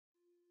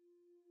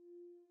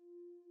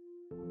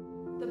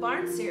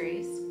barn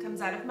series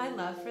comes out of my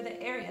love for the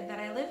area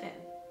that I live in.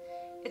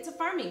 It's a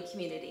farming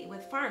community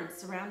with farms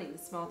surrounding the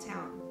small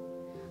town.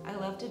 I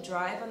love to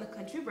drive on the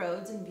country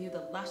roads and view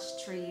the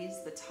lush trees,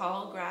 the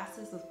tall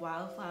grasses with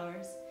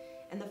wildflowers,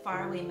 and the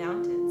faraway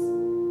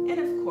mountains, and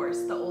of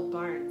course the old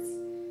barns.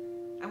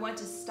 I want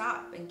to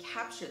stop and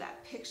capture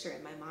that picture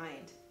in my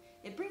mind.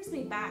 It brings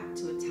me back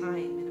to a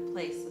time and a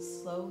place of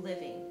slow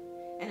living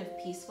and of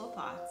peaceful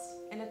thoughts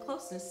and a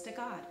closeness to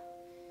God.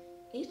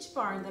 Each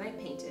barn that I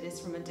painted is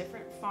from a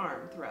different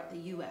farm throughout the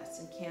US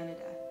and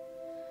Canada.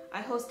 I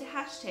host a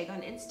hashtag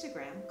on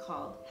Instagram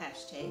called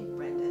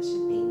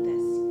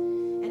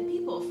 #BrendaShouldPaintThis, and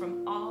people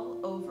from all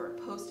over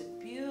posted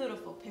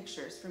beautiful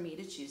pictures for me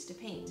to choose to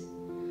paint.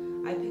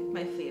 I picked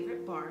my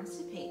favorite barns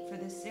to paint for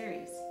this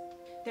series.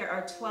 There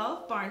are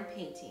 12 barn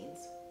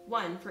paintings,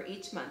 one for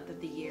each month of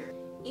the year.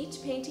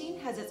 Each painting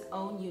has its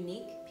own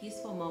unique,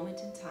 peaceful moment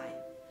in time.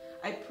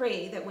 I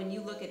pray that when you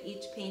look at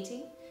each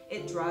painting,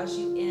 it draws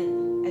you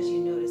in as you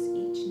notice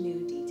each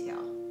new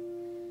detail.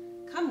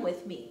 Come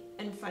with me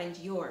and find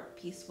your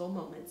peaceful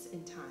moments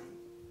in time.